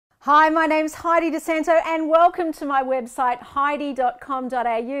Hi, my name's Heidi Santo and welcome to my website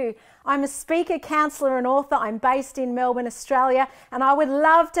heidi.com.au. I'm a speaker, counsellor and author. I'm based in Melbourne, Australia, and I would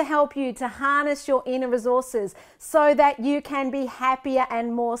love to help you to harness your inner resources so that you can be happier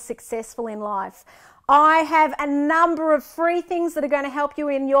and more successful in life. I have a number of free things that are going to help you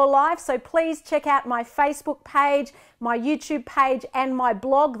in your life, so please check out my Facebook page, my YouTube page and my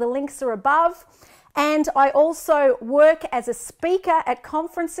blog. The links are above. And I also work as a speaker at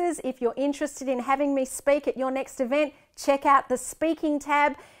conferences. If you're interested in having me speak at your next event, check out the speaking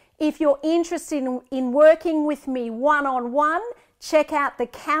tab. If you're interested in working with me one-on-one, check out the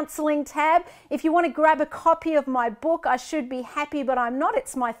counselling tab. If you want to grab a copy of my book, I Should Be Happy But I'm Not,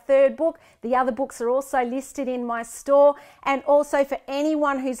 it's my third book. The other books are also listed in my store. And also for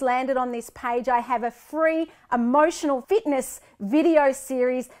anyone who's landed on this page, I have a free emotional fitness video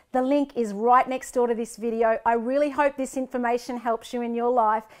series. The link is right next door to this video. I really hope this information helps you in your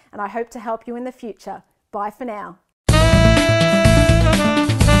life, and I hope to help you in the future. Bye for now.